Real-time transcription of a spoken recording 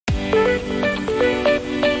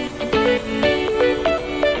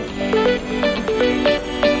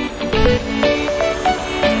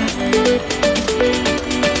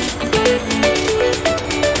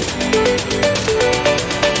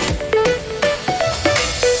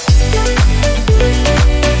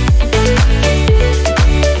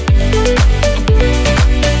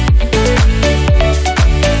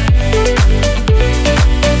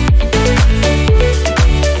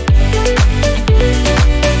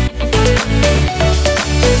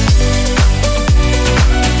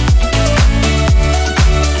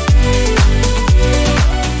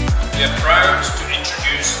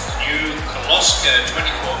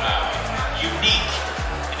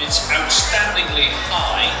alarmingly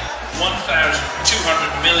high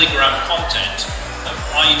 1,200 milligram content of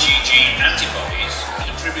IgG antibodies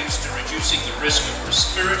contributes to reducing the risk of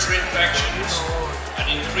respiratory infections and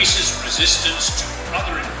increases resistance to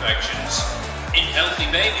other infections in healthy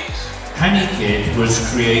babies. HIjourdwas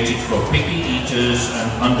created for picky eaters and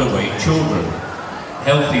underweight children.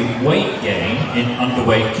 Healthy weight gain in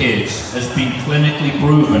underweight kids has been clinically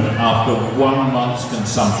proven after 1 month's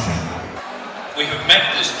consumption. We have met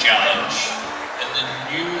this challenge in the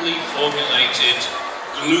newly formulated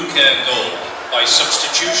QUÄC Gold by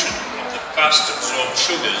substitution of the fast-absorbed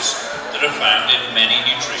sugars that are found in many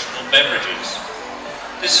nutritional beverages.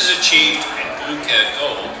 This is achieved in QUÄC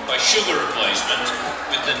Gold by sugar replacement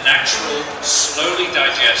with the natural, slowly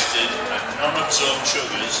digested and non-absorbed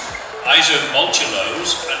sugars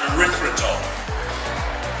isomulcellose and erythritol.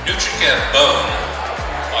 Nutricare Bone,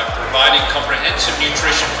 by providing comprehensive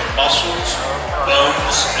nutrition for muscles,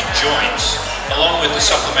 bones and joints, along with the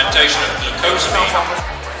supplementation of glucosamine,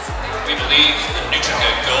 we believe that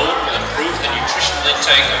Nutricare Gold will improve the nutritional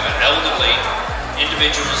intake of elderly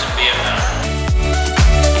individuals in Vietnam.